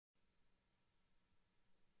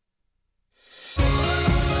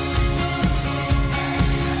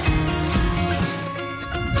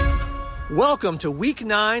Welcome to week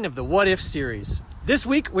 9 of the What If series. This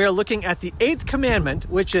week we are looking at the 8th commandment,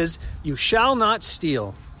 which is, you shall not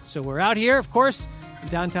steal. So we're out here, of course, in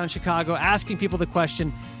downtown Chicago, asking people the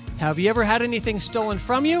question, have you ever had anything stolen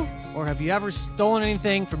from you? Or have you ever stolen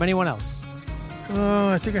anything from anyone else?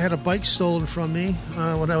 I think I had a bike stolen from me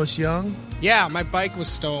when I was young. Yeah, my bike was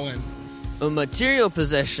stolen. A material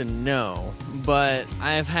possession, no. But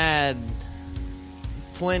I've had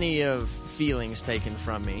plenty of feelings taken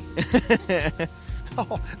from me.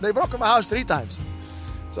 They broke in my house 3 times.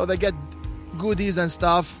 So they get goodies and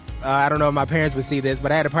stuff. I don't know if my parents would see this,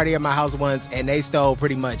 but I had a party at my house once, and they stole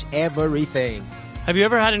pretty much everything. Have you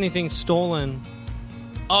ever had anything stolen?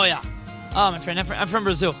 Oh, yeah. Oh, my friend, I'm from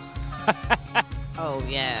Brazil. Oh,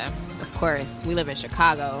 yeah. Of course. We live in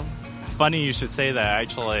Chicago. Funny you should say that.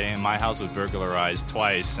 Actually, my house was burglarized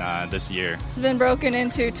twice this year. Been broken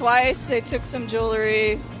into twice. They took some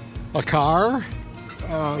jewelry. A car.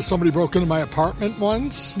 Somebody broke into my apartment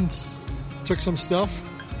once and took some stuff.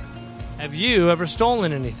 Have you ever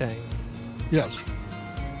stolen anything? Yes.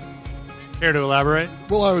 Care to elaborate?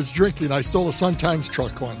 Well, I was drinking. I stole a Sun Times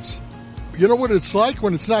truck once. You know what it's like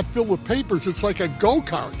when it's not filled with papers? It's like a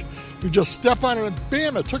go-kart. You just step on it and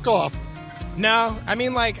bam, it took off. No, I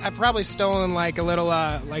mean, I probably stolen, a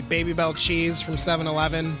little, Baby Bell cheese from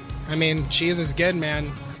 7-Eleven. I mean, cheese is good, man.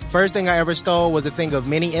 First thing I ever stole was a thing of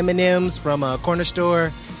mini M&Ms from a corner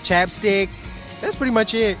store, chapstick. That's pretty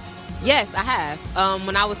much it. Yes, I have.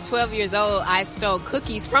 When I was 12 years old, I stole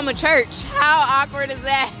cookies from a church. How awkward is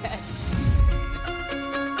that?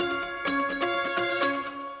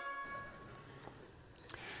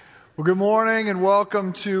 Well, good morning and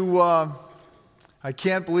welcome to I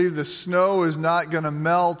Can't Believe the Snow is Not Going to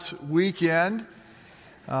Melt weekend.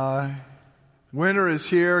 Winter is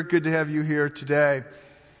here. Good to have you here today.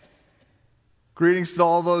 Greetings to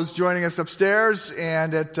all those joining us upstairs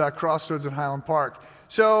and at Crossroads at Highland Park.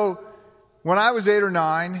 So, when I was 8 or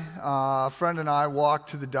 9, a friend and I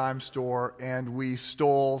walked to the dime store and we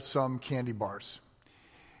stole some candy bars.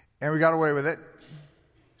 And we got away with it.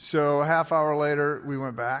 So, a half hour later, we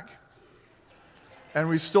went back. And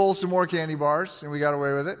we stole some more candy bars and we got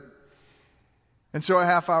away with it. And so, a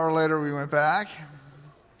half hour later, we went back.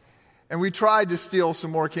 And we tried to steal some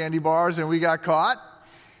more candy bars and we got caught.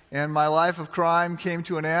 And my life of crime came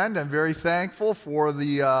to an end. I'm very thankful for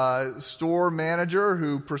the store manager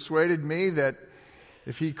who persuaded me that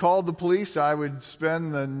if he called the police, I would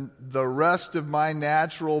spend the rest of my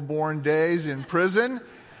natural-born days in prison.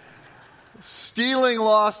 Stealing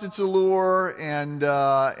lost its allure, and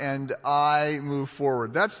I moved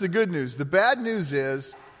forward. That's the good news. The bad news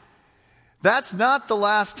is that's not the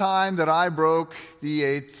last time that I broke the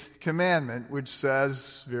 8th commandment, which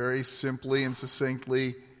says very simply and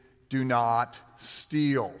succinctly, do not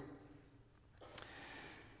steal.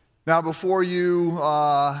 Now, before you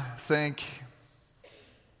think,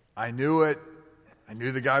 I knew it. I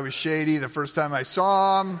knew the guy was shady the first time I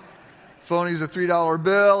saw him. Phony's a $3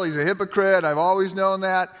 bill. He's a hypocrite. I've always known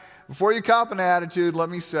that. Before you cop an attitude, let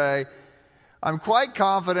me say, I'm quite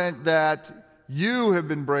confident that you have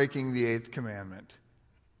been breaking the 8th commandment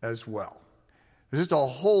as well. There's just a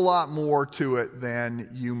whole lot more to it than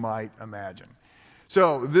you might imagine.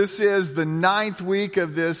 So this is the 9th week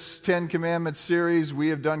of this 10 Commandments series. We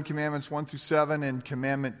have done Commandments 1 through 7 and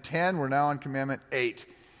Commandment 10. We're now on Commandment 8.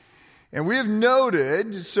 And we have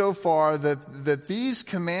noted so far that these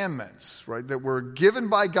commandments, right, that were given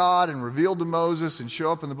by God and revealed to Moses and show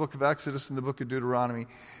up in the book of Exodus and the book of Deuteronomy,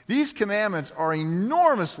 these commandments are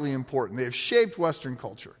enormously important. They have shaped Western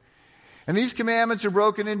culture. And these commandments are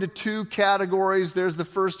broken into 2 categories. There's the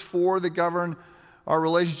first 4 that govern our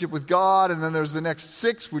relationship with God, and then there's the next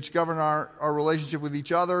 6 which govern our relationship with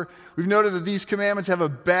each other. We've noted that these commandments have a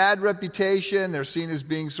bad reputation. They're seen as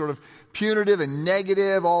being sort of punitive and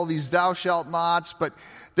negative, all these thou shalt nots, but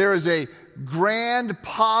there is a grand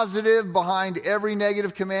positive behind every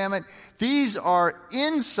negative commandment. These are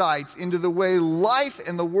insights into the way life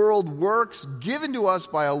and the world works, given to us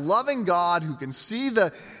by a loving God who can see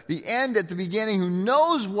the end at the beginning, who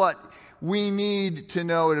knows what we need to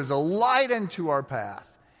know. It is a light unto our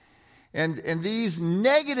path. And these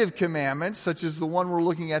negative commandments, such as the one we're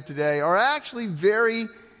looking at today, are actually very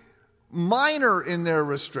minor in their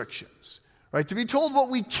restrictions. Right? To be told what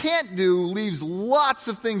we can't do leaves lots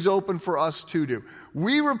of things open for us to do.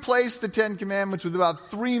 We replaced the 10 Commandments with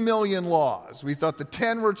about 3 million laws. We thought the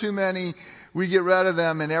 10 were too many. We get rid of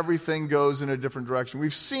them and everything goes in a different direction.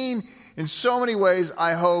 We've seen in so many ways,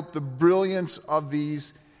 I hope, the brilliance of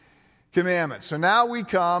these commandments. So now we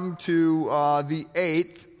come to the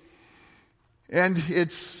 8th. And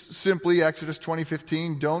it's simply Exodus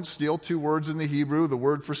 20:15, don't steal, 2 words in the Hebrew, the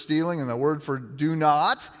word for stealing and the word for do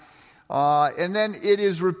not. And then it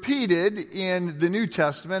is repeated in the New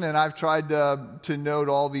Testament, and I've tried to note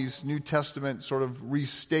all these New Testament sort of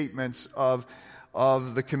restatements of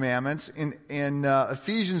the commandments. In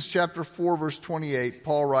Ephesians chapter 4, verse 28,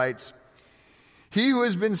 Paul writes, he who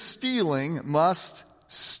has been stealing must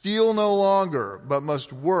steal no longer, but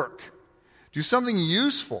must work. Do something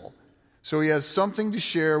useful, so he has something to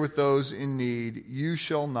share with those in need. You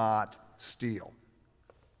shall not steal.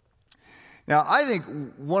 Now, I think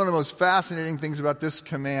one of the most fascinating things about this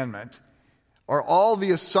commandment are all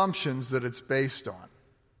the assumptions that it's based on.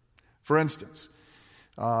 For instance,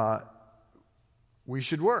 we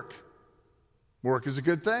should work. Work is a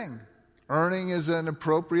good thing. Earning is an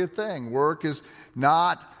appropriate thing. Work is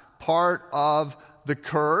not part of the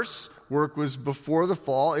curse. Work was before the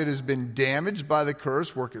fall. It has been damaged by the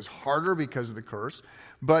curse. Work is harder because of the curse.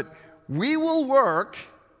 But we will work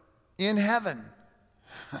in heaven.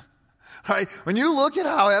 Right? When you look at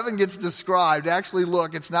how heaven gets described, actually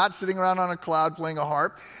look, it's not sitting around on a cloud playing a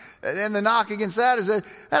harp. And the knock against that is that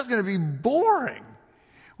that's going to be boring.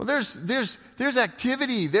 Well, there's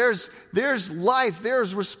activity, there's life,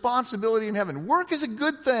 there's responsibility in heaven. Work is a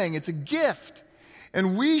good thing. It's a gift.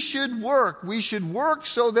 And we should work. We should work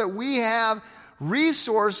so that we have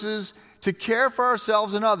resources to care for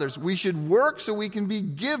ourselves and others. We should work so we can be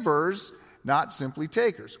givers, not simply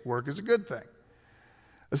takers. Work is a good thing.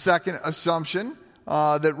 A second assumption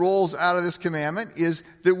that rolls out of this commandment is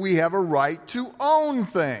that we have a right to own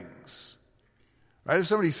things. Right? If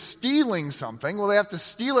somebody's stealing something, well, they have to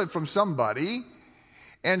steal it from somebody.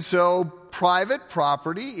 And so private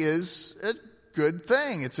property is a good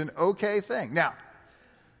thing. It's an okay thing. Now,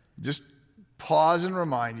 just pause and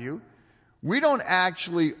remind you, we don't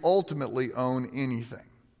actually ultimately own anything.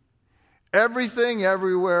 Everything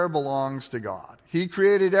everywhere belongs to God. He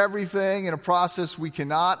created everything in a process we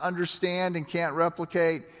cannot understand and can't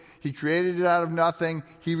replicate. He created it out of nothing.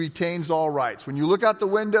 He retains all rights. When you look out the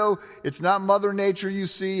window, it's not Mother Nature you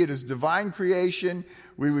see. It is divine creation.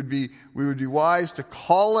 We would be wise to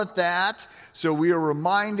call it that. So we are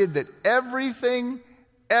reminded that everything,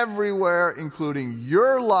 everywhere, including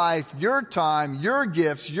your life, your time, your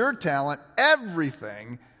gifts, your talent,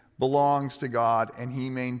 everything belongs to God, and He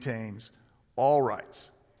maintains all rights.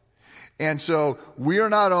 And so we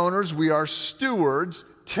are not owners, we are stewards,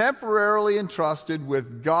 temporarily entrusted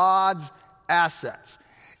with God's assets.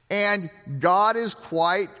 And God is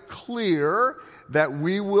quite clear that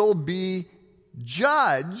we will be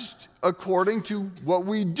judged according to what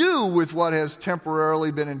we do with what has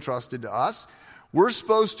temporarily been entrusted to us. We're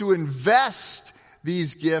supposed to invest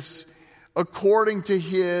these gifts according to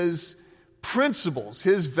His principles,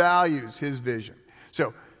 His values, His vision.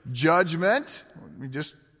 So, judgment,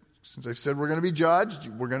 since I've said we're going to be judged,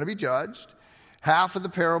 we're going to be judged. Half of the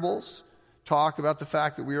parables talk about the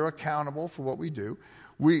fact that we are accountable for what we do.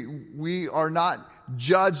 We are not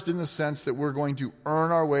judged in the sense that we're going to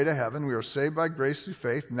earn our way to heaven. We are saved by grace through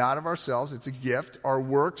faith, not of ourselves. It's a gift. Our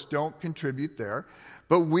works don't contribute there.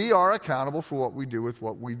 But we are accountable for what we do with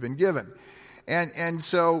what we've been given. And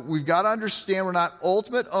so we've got to understand we're not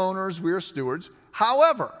ultimate owners, we are stewards.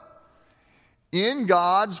 However, in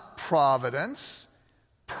God's providence,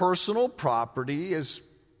 personal property is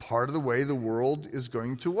part of the way the world is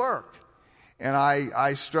going to work. And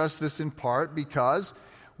I stress this in part because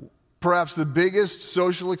perhaps the biggest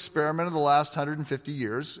social experiment of the last 150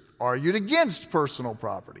 years argued against personal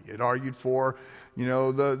property. It argued for,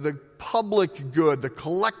 the public good, the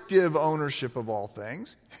collective ownership of all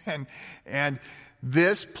things. And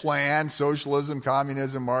this plan, socialism,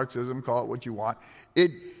 communism, Marxism, call it what you want,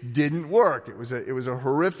 it didn't work. It was a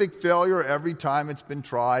horrific failure every time it's been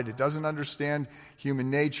tried. It doesn't understand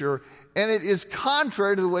human nature, and it is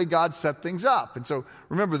contrary to the way God set things up. And so,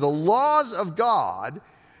 remember, the laws of God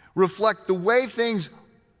reflect the way things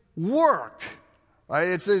work. Right?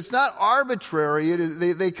 It's not arbitrary.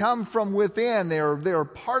 They come from within. They are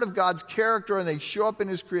part of God's character, and they show up in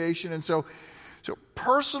His creation. And so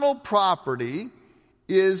personal property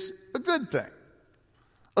is a good thing.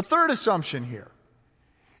 A third assumption here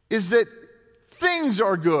is that things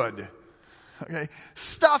are good. Okay?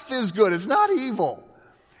 Stuff is good. It's not evil.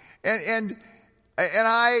 And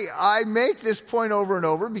I make this point over and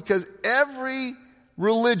over because every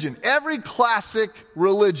religion, every classic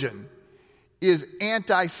religion is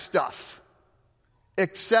anti-stuff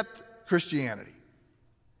except Christianity.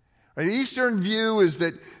 The Eastern view is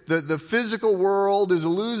that the physical world is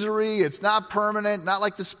illusory, it's not permanent, not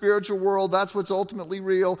like the spiritual world, that's what's ultimately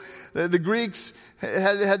real. The Greeks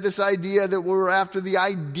had this idea that we're after the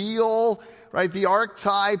ideal right? The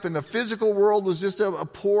archetype and the physical world was just a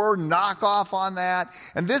poor knockoff on that.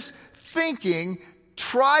 And this thinking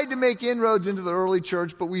tried to make inroads into the early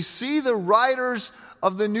church, but we see the writers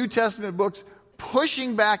of the New Testament books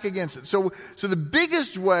pushing back against it. So the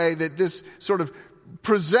biggest way that this sort of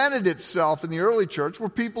presented itself in the early church were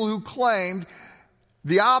people who claimed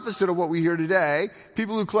the opposite of what we hear today.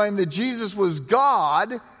 People who claimed that Jesus was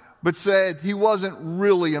God, but said he wasn't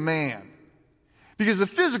really a man. Because the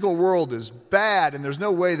physical world is bad, and there's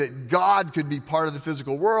no way that God could be part of the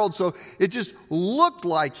physical world, so it just looked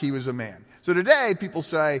like he was a man. So today, people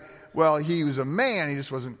say, well, he was a man, he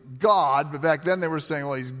just wasn't God. But back then they were saying,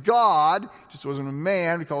 well, he's God, just wasn't a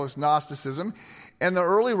man. We call this Gnosticism. And the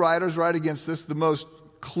early writers write against this. The most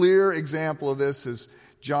clear example of this is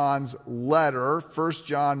John's letter, 1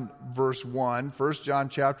 John verse 1, 1 John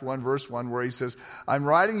chapter 1 verse 1, where he says, I'm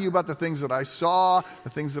writing to you about the things that I saw, the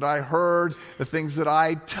things that I heard, the things that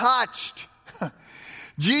I touched.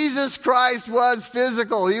 Jesus Christ was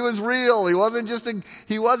physical. He was real. He wasn't just an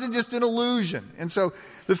illusion. And so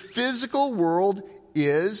the physical world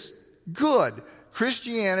is good.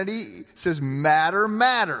 Christianity says matter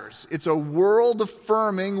matters. It's a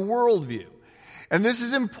world-affirming worldview. And this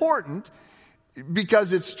is important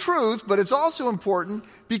because it's truth, but it's also important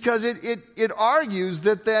because it argues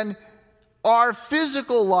that then our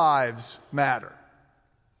physical lives matter.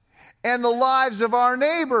 And the lives of our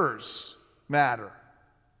neighbors matter.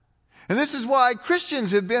 And this is why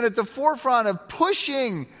Christians have been at the forefront of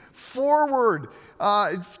pushing forward,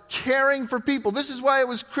 caring for people. This is why it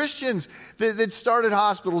was Christians that started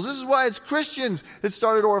hospitals. This is why it's Christians that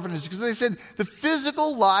started orphanages, because they said the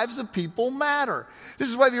physical lives of people matter. This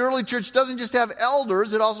is why the early church doesn't just have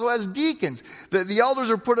elders, it also has deacons. The elders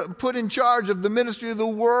are put in charge of the ministry of the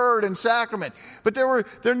word and sacrament. But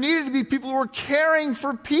there needed to be people who were caring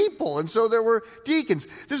for people, and so there were deacons.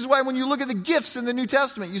 This is why when you look at the gifts in the New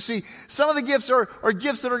Testament, you see some of the gifts are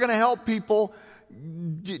gifts that are going to help people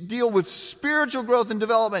deal with spiritual growth and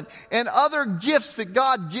development, and other gifts that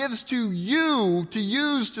God gives to you to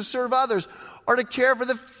use to serve others are to care for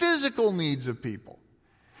the physical needs of people.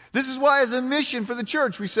 This is why as a mission for the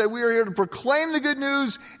church, we say we are here to proclaim the good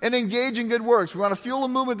news and engage in good works. We want to fuel a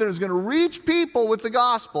movement that is going to reach people with the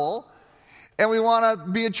gospel, and we want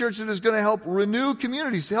to be a church that is going to help renew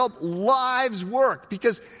communities, to help lives work,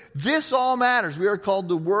 because this all matters. We are called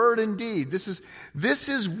to word and deed. This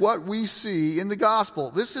is what we see in the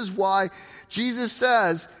gospel. This is why Jesus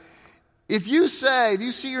says, if you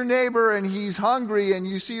see your neighbor and he's hungry, and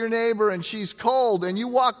you see your neighbor and she's cold, and you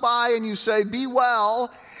walk by and you say, be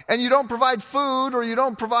well, and you don't provide food or you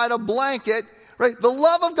don't provide a blanket, right? The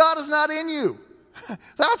love of God is not in you.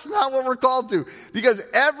 That's not what we're called to, because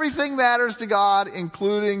everything matters to God,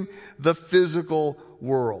 including the physical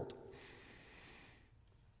world.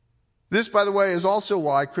 This, by the way, is also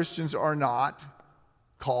why Christians are not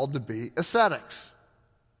called to be ascetics.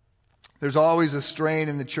 There's always a strain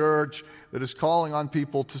in the church that is calling on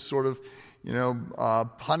people to sort of,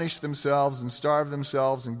 punish themselves and starve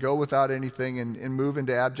themselves and go without anything and move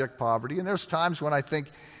into abject poverty. And there's times when I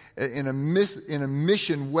think in a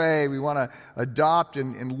mission way we want to adopt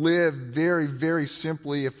and live very, very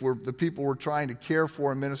simply if the people we're trying to care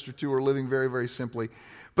for and minister to are living very, very simply.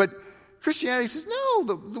 But Christianity says, no,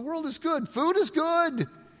 the world is good. Food is good.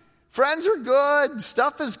 Friends are good.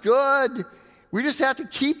 Stuff is good. We just have to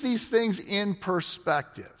keep these things in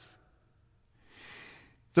perspective.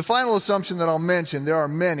 The final assumption that I'll mention, there are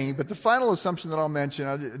many, but the final assumption that I'll mention,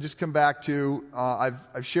 I'll just come back to,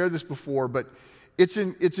 I've shared this before, but it's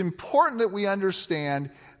important that we understand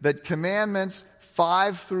that commandments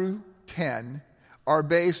 5 through 10 are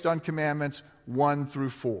based on commandments 1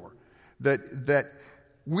 through 4. That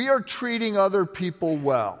we are treating other people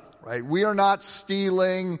well, right? We are not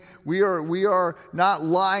stealing. We are not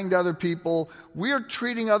lying to other people. We are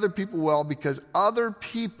treating other people well because other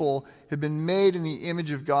people have been made in the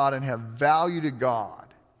image of God and have value to God.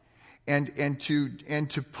 And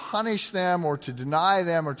to punish them or to deny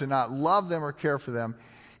them or to not love them or care for them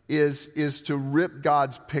is to rip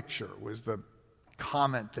God's picture, was the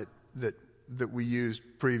comment that we used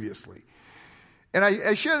previously. And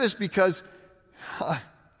I share this because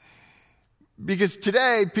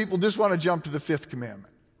today people just want to jump to the fifth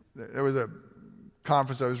commandment. There was a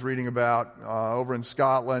conference I was reading about over in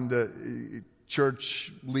Scotland.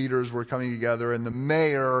 Church leaders were coming together, and the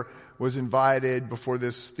mayor was invited before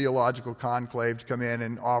this theological conclave to come in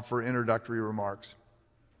and offer introductory remarks.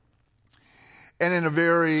 And in a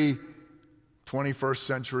very 21st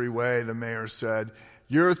century way, the mayor said,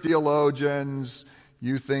 "You're theologians,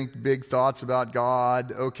 You think big thoughts about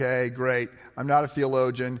God. Okay, great. I'm not a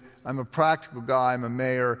theologian. I'm a practical guy. I'm a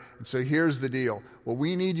mayor. And so here's the deal. What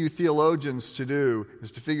we need you theologians to do is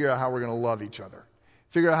to figure out how we're going to love each other.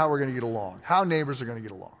 Figure out how we're going to get along. How neighbors are going to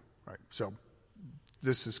get along. Right? So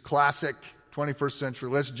this is classic 21st century.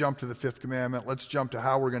 Let's jump to the fifth commandment. Let's jump to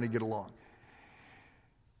how we're going to get along.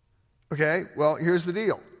 Okay, well, here's the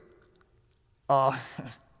deal.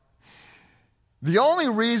 The only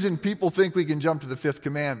reason people think we can jump to the fifth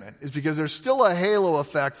commandment is because there's still a halo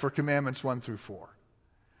effect for commandments 1 through 4.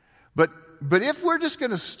 But if we're just going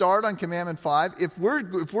to start on commandment 5, if we're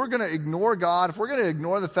going to ignore God, if we're going to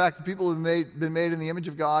ignore the fact that people have been made in the image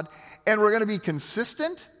of God, and we're going to be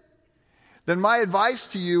consistent, then my advice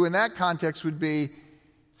to you in that context would be,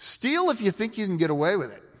 steal if you think you can get away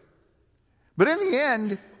with it. But in the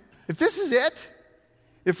end, if this is it,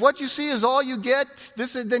 if what you see is all you get,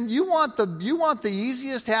 then you want the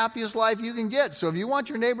easiest, happiest life you can get. So if you want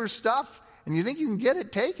your neighbor's stuff and you think you can get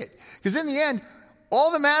it, take it. Because in the end,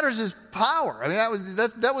 all that matters is power. I mean,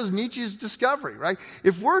 that was Nietzsche's discovery, right?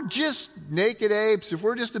 If we're just naked apes, if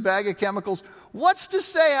we're just a bag of chemicals, what's to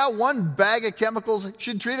say how one bag of chemicals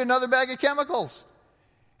should treat another bag of chemicals?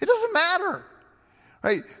 It doesn't matter,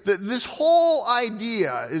 right? This whole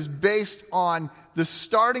idea is based on the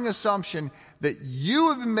starting assumption that you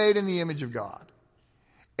have been made in the image of God,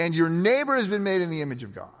 and your neighbor has been made in the image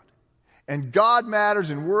of God, and God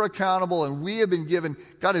matters, and we're accountable, and we have been given,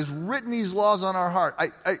 God has written these laws on our heart.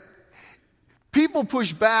 People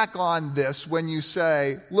push back on this when you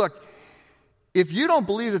say, look, if you don't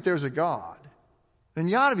believe that there's a God, then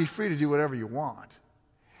you ought to be free to do whatever you want.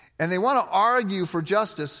 And they want to argue for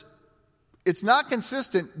justice. It's not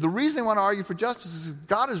consistent. The reason they want to argue for justice is that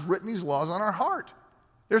God has written these laws on our heart.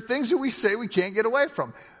 They're things that we say we can't get away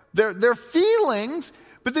from. They're feelings,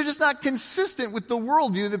 but they're just not consistent with the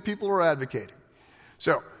worldview that people are advocating.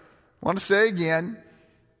 So, I want to say again,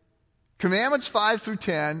 commandments 5 through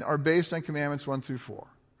 10 are based on commandments 1 through 4.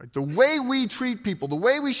 Right? The way we treat people, the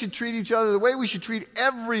way we should treat each other, the way we should treat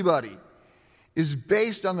everybody is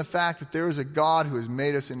based on the fact that there is a God who has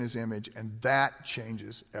made us in his image, and that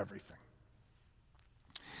changes everything.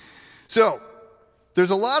 So, there's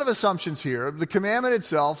a lot of assumptions here. The commandment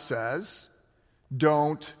itself says,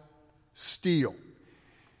 don't steal.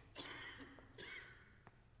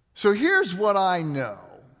 So here's what I know.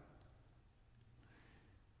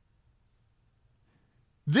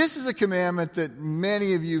 This is a commandment that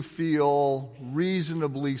many of you feel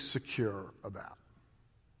reasonably secure about.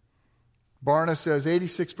 Barna says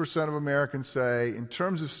 86% of Americans say, in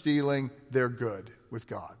terms of stealing, they're good with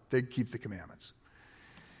God. They keep the commandments.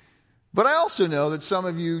 But I also know that some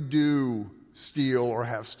of you do steal or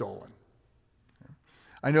have stolen.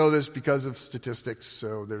 I know this because of statistics.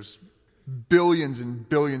 So there's billions and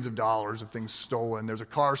billions of dollars of things stolen. There's a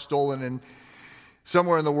car stolen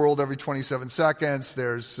somewhere in the world every 27 seconds.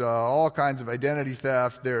 There's all kinds of identity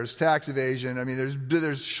theft. There's tax evasion. I mean,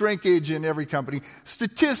 there's shrinkage in every company.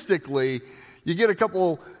 Statistically, you get a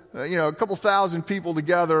couple thousand people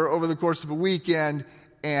together over the course of a weekend,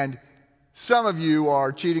 and some of you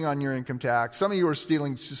are cheating on your income tax. Some of you are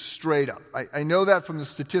stealing straight up. I know that from the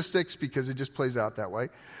statistics because it just plays out that way.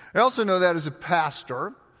 I also know that as a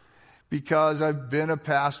pastor because I've been a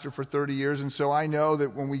pastor for 30 years, and so I know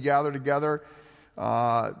that when we gather together,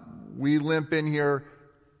 we limp in here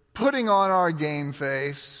putting on our game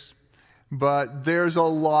face, but there's a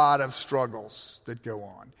lot of struggles that go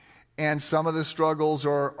on. And some of the struggles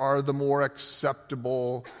are the more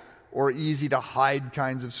acceptable or easy to hide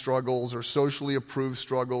kinds of struggles or socially approved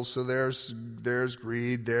struggles. So there's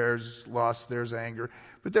greed, there's lust, there's anger.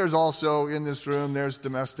 But there's also, in this room, there's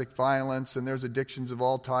domestic violence and there's addictions of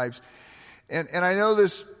all types. And I know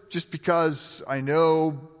this just because I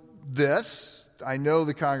know this. I know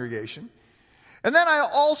the congregation. And then I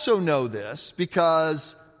also know this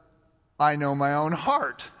because I know my own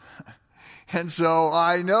heart. And so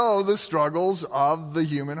I know the struggles of the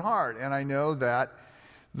human heart. And I know that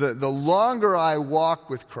the longer I walk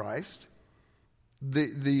with Christ,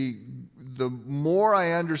 the more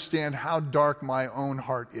I understand how dark my own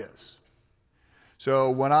heart is. So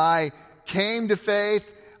when I came to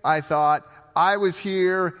faith, I thought I was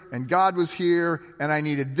here and God was here and I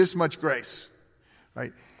needed this much grace.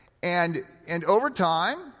 Right? And over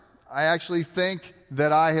time, I actually think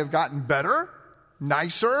that I have gotten better,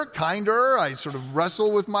 nicer, kinder. I sort of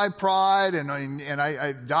wrestle with my pride and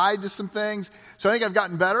I died to some things. So I think I've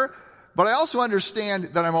gotten better, but I also understand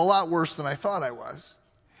that I'm a lot worse than I thought I was.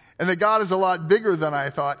 And that God is a lot bigger than I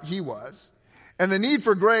thought he was. And the need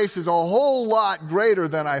for grace is a whole lot greater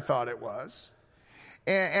than I thought it was.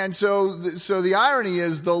 And so the irony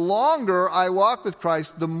is, the longer I walk with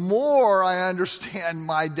Christ, the more I understand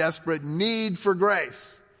my desperate need for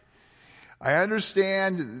grace. I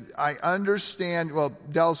understand, well,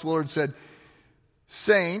 Dallas Willard said,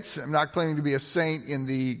 saints, I'm not claiming to be a saint in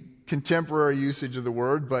the contemporary usage of the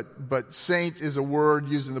word, but saint is a word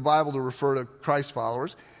used in the Bible to refer to Christ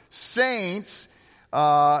followers. Saints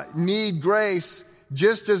need grace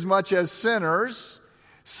just as much as sinners.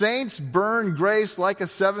 Saints burn grace like a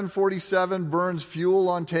 747 burns fuel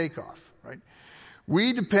on takeoff, right?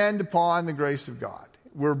 We depend upon the grace of God.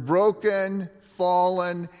 We're broken,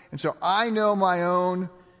 fallen, and so I know my own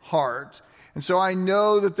heart, and so I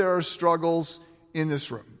know that there are struggles in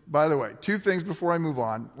this room. By the way, 2 things before I move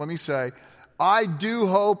on. Let me say, I do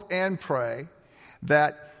hope and pray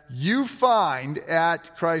that you find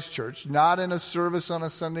at Christ Church, not in a service on a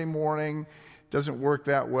Sunday morning, doesn't work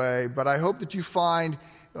that way, but I hope that you find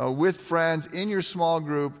with friends in your small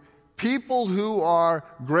group people who are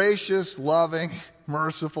gracious, loving,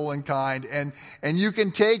 merciful, and kind, and you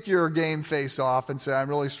can take your game face off and say, I'm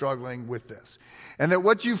really struggling with this. And that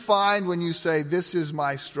what you find when you say, this is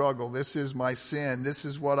my struggle, this is my sin, this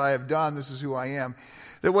is what I have done, this is who I am,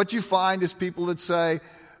 that what you find is people that say,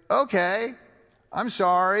 okay, I'm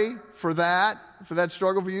sorry for that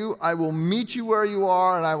struggle for you. I will meet you where you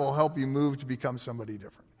are, and I will help you move to become somebody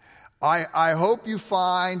different. I hope you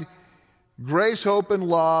find grace, hope, and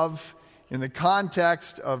love in the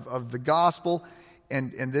context of the gospel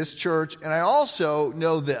and this church. And I also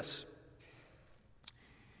know this.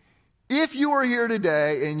 If you are here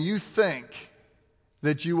today and you think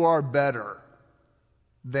that you are better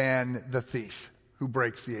than the thief who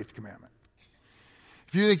breaks the 8th commandment,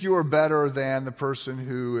 if you think you are better than the person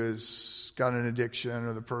who has got an addiction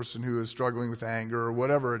or the person who is struggling with anger or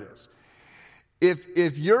whatever it is,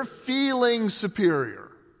 if you're feeling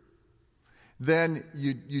superior, then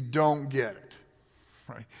you don't get it.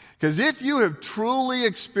 Right? Because if you have truly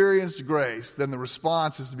experienced grace, then the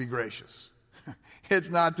response is to be gracious. It's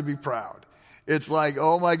not to be proud. It's like,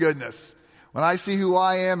 oh my goodness, when I see who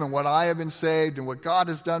I am and what I have been saved and what God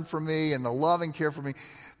has done for me and the love and care for me,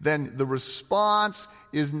 then the response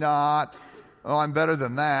is not, oh, I'm better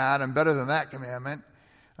than that. I'm better than that commandment.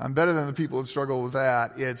 I'm better than the people who struggle with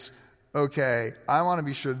that. It's, okay, I want to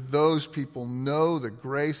be sure those people know the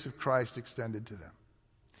grace of Christ extended to them.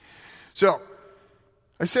 So,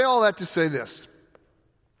 I say all that to say this.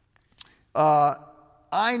 I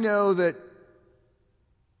know that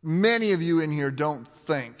many of you in here don't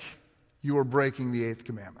think you are breaking the 8th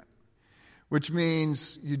commandment, which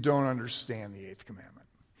means you don't understand the 8th commandment.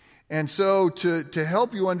 And so to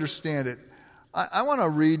help you understand it, I want to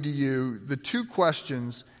read to you the 2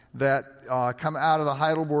 questions that come out of the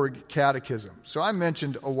Heidelberg Catechism. So I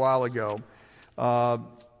mentioned a while ago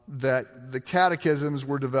that the catechisms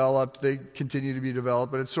were developed, they continue to be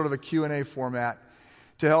developed, but it's sort of a Q&A format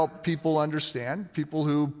to help people understand, people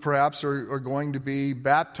who perhaps are going to be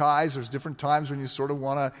baptized. There's different times when you sort of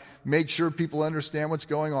want to make sure people understand what's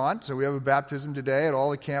going on. So we have a baptism today at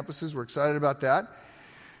all the campuses. We're excited about that.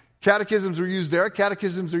 Catechisms are used there.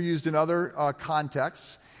 Catechisms are used in other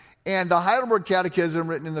contexts. And the Heidelberg Catechism,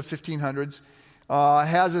 written in the 1500s,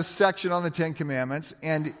 has a section on the 10 Commandments,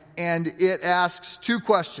 and it asks 2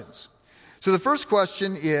 questions. So the first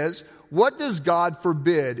question is, what does God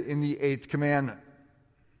forbid in the 8th commandment?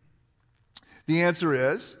 The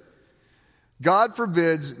answer is, God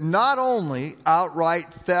forbids not only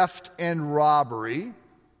outright theft and robbery,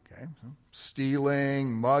 okay,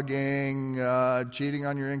 stealing, mugging, cheating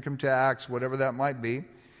on your income tax, whatever that might be,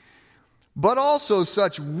 but also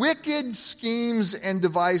such wicked schemes and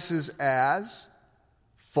devices as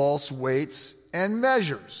false weights and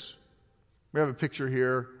measures. We have a picture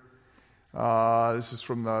here. This is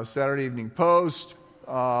from the Saturday Evening Post.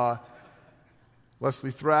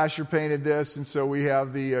 Leslie Thrasher painted this, and so we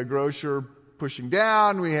have the grocer pushing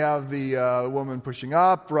down, we have the woman pushing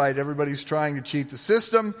up, right? Everybody's trying to cheat the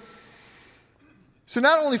system. So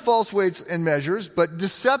not only false weights and measures, but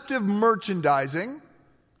deceptive merchandising.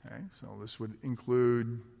 Okay, so this would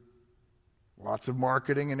include lots of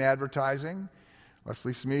marketing and advertising.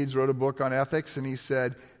 Leslie Smedes wrote a book on ethics, and he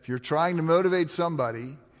said, if you're trying to motivate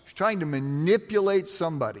somebody, if you're trying to manipulate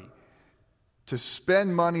somebody to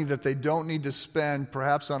spend money that they don't need to spend,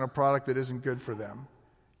 perhaps on a product that isn't good for them,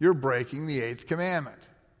 you're breaking the 8th commandment.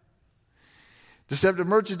 Deceptive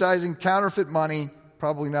merchandising, counterfeit money,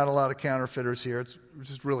 probably not a lot of counterfeiters here, it's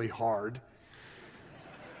just really hard.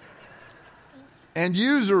 And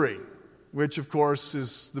usury, which of course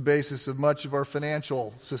is the basis of much of our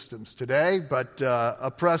financial systems today, but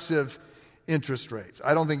oppressive interest rates.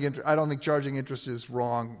 I don't think charging interest is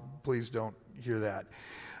wrong. Please don't, hear that.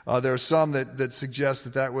 There are some that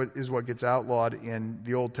suggest that is what gets outlawed in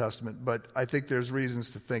the Old Testament, but I think there's reasons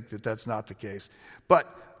to think that that's not the case. But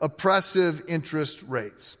oppressive interest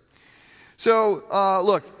rates. So,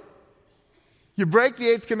 look, you break the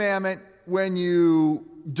 8th commandment when you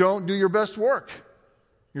don't do your best work.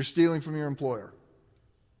 You're stealing from your employer.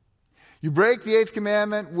 You break the 8th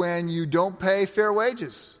commandment when you don't pay fair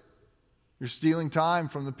wages. You're stealing time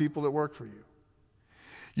from the people that work for you.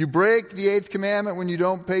 You break the 8th commandment when you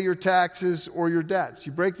don't pay your taxes or your debts.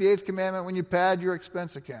 You break the 8th commandment when you pad your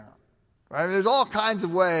expense account. Right? There's all kinds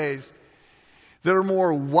of ways that are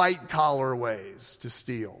more white-collar ways to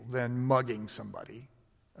steal than mugging somebody,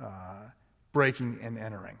 breaking and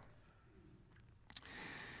entering.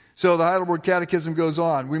 So the Heidelberg Catechism goes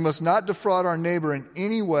on. We must not defraud our neighbor in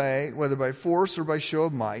any way, whether by force or by show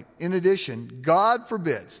of might. In addition, God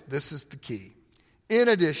forbids, this is the key, in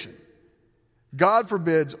addition, God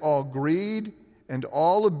forbids all greed and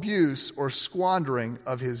all abuse or squandering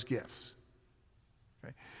of his gifts.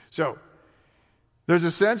 Okay? So, there's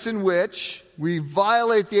a sense in which we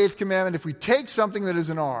violate the 8th commandment if we take something that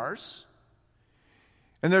isn't ours.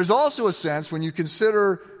 And there's also a sense when you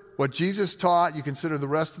consider what Jesus taught, you consider the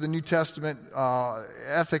rest of the New Testament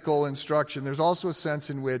ethical instruction, there's also a sense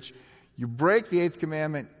in which you break the 8th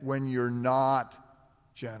commandment when you're not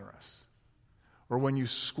generous. Or when you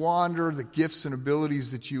squander the gifts and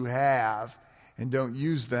abilities that you have and don't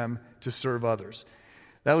use them to serve others.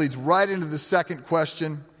 That leads right into the second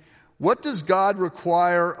question. What does God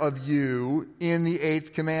require of you in the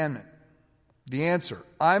 8th commandment? The answer,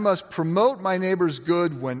 I must promote my neighbor's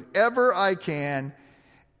good whenever I can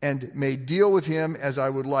and may deal with him as I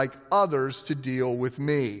would like others to deal with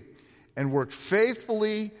me, and work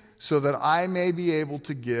faithfully so that I may be able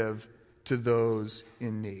to give to those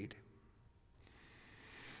in need.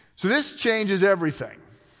 So this changes everything.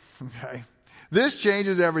 Okay? This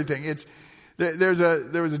changes everything. There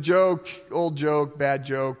was a joke, old joke, bad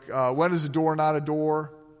joke. When is a door not a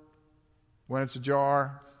door? When it's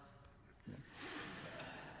ajar.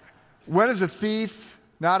 When is a thief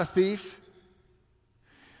not a thief?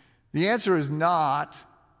 The answer is not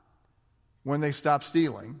when they stop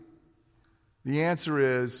stealing. The answer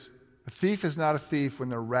is a thief is not a thief when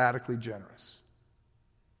they're radically generous.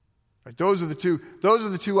 Right? Those are the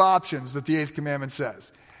two options that the 8th commandment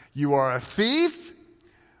says. You are a thief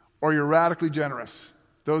or you're radically generous.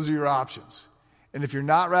 Those are your options. And if you're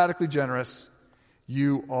not radically generous,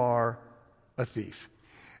 you are a thief.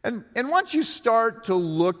 And once you start to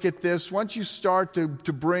look at this, once you start to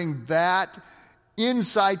bring that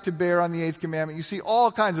insight to bear on the 8th commandment, you see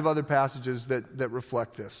all kinds of other passages that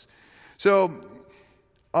reflect this. So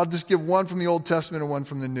I'll just give one from the Old Testament and one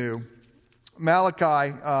from the New.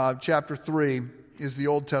 Malachi chapter 3 is the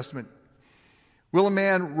Old Testament. Will a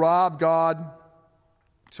man rob God?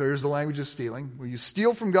 So here's the language of stealing. Will you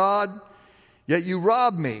steal from God? Yet you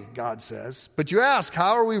rob me, God says. But you ask,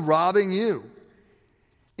 how are we robbing you?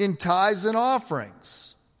 In tithes and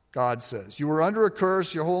offerings, God says. You are under a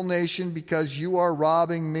curse, your whole nation, because you are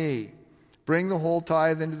robbing me. Bring the whole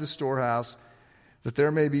tithe into the storehouse, that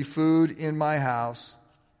there may be food in my house.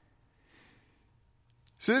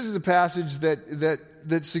 So this is a passage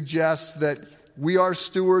that suggests that we are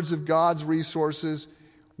stewards of God's resources.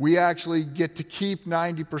 We actually get to keep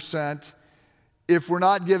 90%. If we're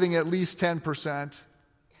not giving at least 10%,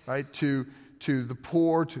 right, to the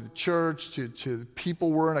poor, to the church, to the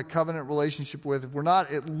people we're in a covenant relationship with, if we're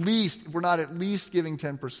not at least giving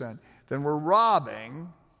 10%, then we're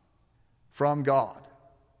robbing from God.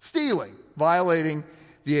 Stealing, violating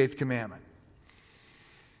the 8th commandment.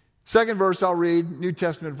 Second verse I'll read, New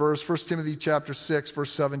Testament verse, 1 Timothy chapter 6,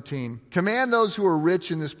 verse 17. Command those who are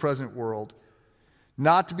rich in this present world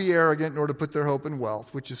not to be arrogant, nor to put their hope in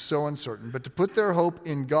wealth, which is so uncertain, but to put their hope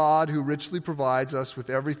in God, who richly provides us with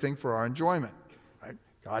everything for our enjoyment. Right?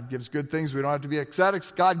 God gives good things. We don't have to be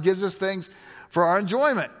ecstatics. God gives us things for our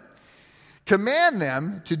enjoyment. Command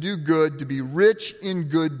them to do good, to be rich in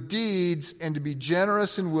good deeds, and to be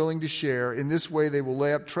generous and willing to share. In this way they will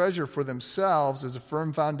lay up treasure for themselves as a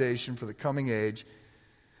firm foundation for the coming age,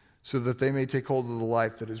 so that they may take hold of the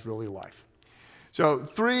life that is really life. So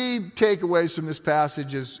 3 takeaways from this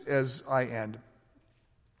passage as I end.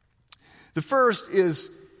 The first is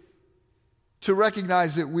to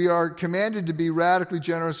recognize that we are commanded to be radically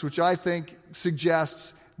generous, which I think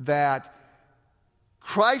suggests that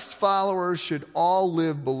Christ followers should all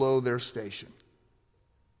live below their station.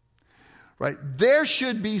 Right? There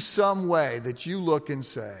should be some way that you look and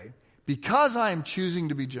say, because I am choosing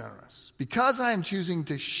to be generous, because I am choosing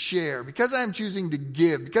to share, because I am choosing to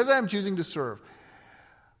give, because I am choosing to serve,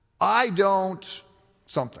 I don't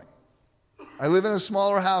something. I live in a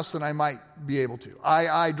smaller house than I might be able to.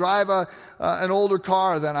 I drive an older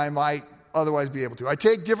car than I might otherwise be able to. I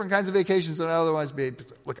take different kinds of vacations than I otherwise be able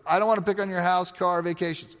to. Look, I don't want to pick on your house, car,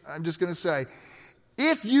 vacations. I'm just going to say,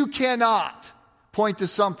 if you cannot point to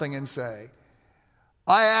something and say,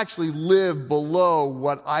 I actually live below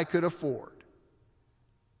what I could afford,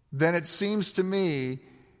 then it seems to me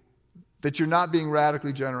that you're not being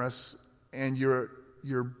radically generous and you're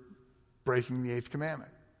breaking the 8th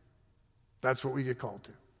commandment. That's what we get called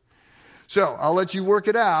to. So I'll let you work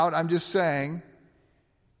it out. I'm just saying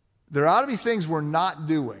there ought to be things we're not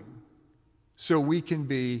doing so we can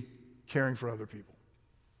be caring for other people.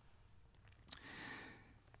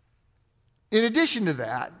 In addition to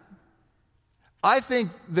that, I think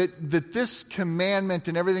that this commandment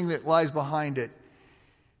and everything that lies behind it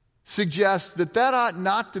suggests that ought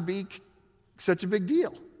not to be such a big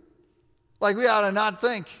deal. Like we ought to not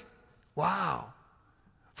think, wow.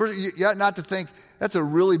 First, you ought not to think that's a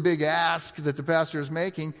really big ask that the pastor is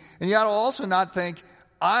making. And you ought to also not think,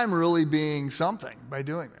 I'm really being something by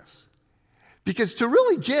doing this. Because to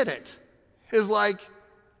really get it is like,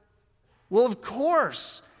 well, of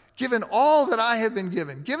course, given all that I have been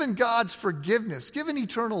given God's forgiveness, given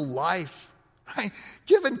eternal life, right?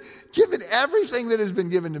 Given everything that has been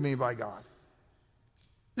given to me by God.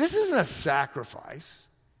 This isn't a sacrifice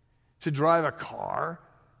to drive a car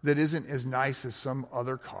that isn't as nice as some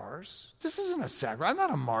other cars. This isn't a sacrifice. I'm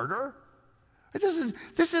not a martyr.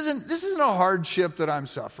 This isn't a hardship that I'm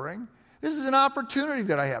suffering. This is an opportunity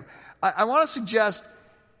that I have. I want to suggest,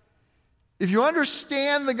 if you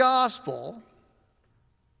understand the gospel,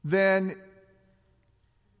 then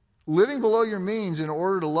living below your means in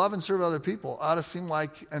order to love and serve other people ought to seem like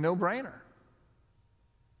a no-brainer.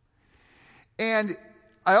 And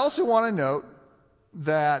I also want to note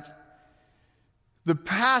that the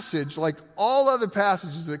passage, like all other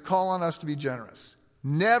passages that call on us to be generous,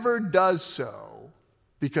 never does so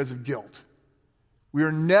because of guilt.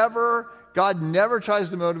 God never tries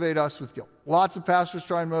to motivate us with guilt. Lots of pastors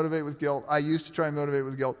try and motivate with guilt. I used to try and motivate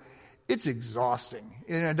with guilt. It's exhausting,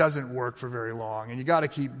 and it doesn't work for very long, and you got to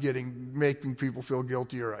keep making people feel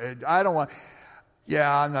guilty. I'm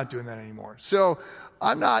not doing that anymore. So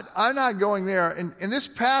I'm not going there. And in this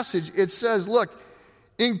passage, it says, look,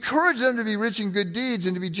 encourage them to be rich in good deeds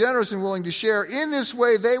and to be generous and willing to share. In this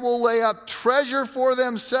way, they will lay up treasure for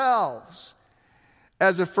themselves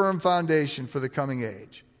as a firm foundation for the coming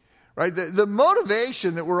age. Right? The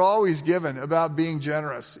motivation that we're always given about being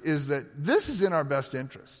generous is that this is in our best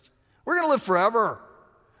interest. We're going to live forever.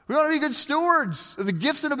 We want to be good stewards of the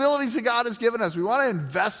gifts and abilities that God has given us. We want to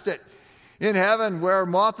invest it in heaven where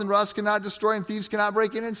moth and rust cannot destroy and thieves cannot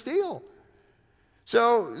break in and steal.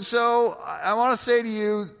 So I want to say to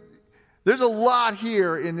you, there's a lot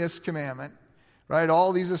here in this commandment, right?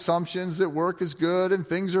 All these assumptions that work is good and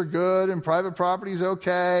things are good and private property is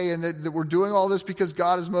okay and that we're doing all this because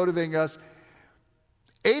God is motivating us.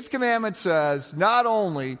 8th commandment says not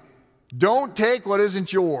only don't take what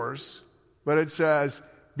isn't yours, but it says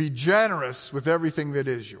be generous with everything that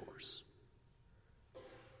is yours.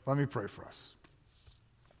 Let me pray for us.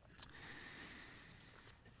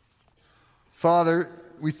 Father,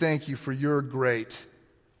 we thank you for your great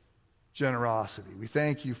generosity. We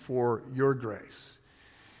thank you for your grace.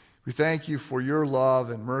 We thank you for your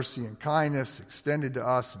love and mercy and kindness extended to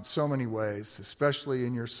us in so many ways, especially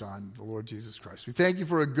in your Son, the Lord Jesus Christ. We thank you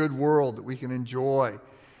for a good world that we can enjoy.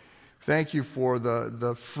 Thank you for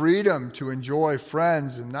the freedom to enjoy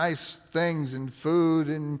friends and nice things and food,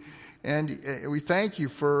 and we thank you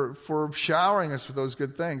for showering us with those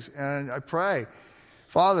good things. And I pray,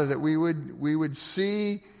 Father, that we would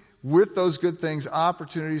see with those good things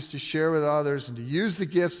opportunities to share with others and to use the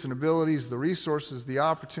gifts and abilities, the resources, the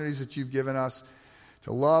opportunities that you've given us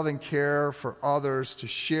to love and care for others, to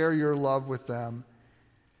share your love with them.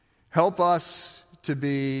 Help us to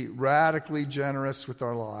be radically generous with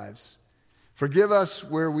our lives. Forgive us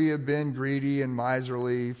where we have been greedy and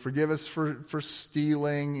miserly. Forgive us for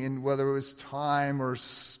stealing, in whether it was time or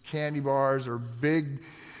candy bars or big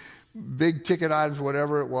ticket items,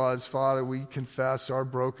 whatever it was. Father, we confess our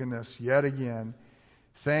brokenness yet again.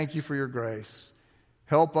 Thank you for your grace.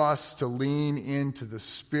 Help us to lean into the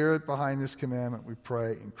Spirit behind this commandment, we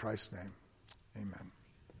pray in Christ's name. Amen.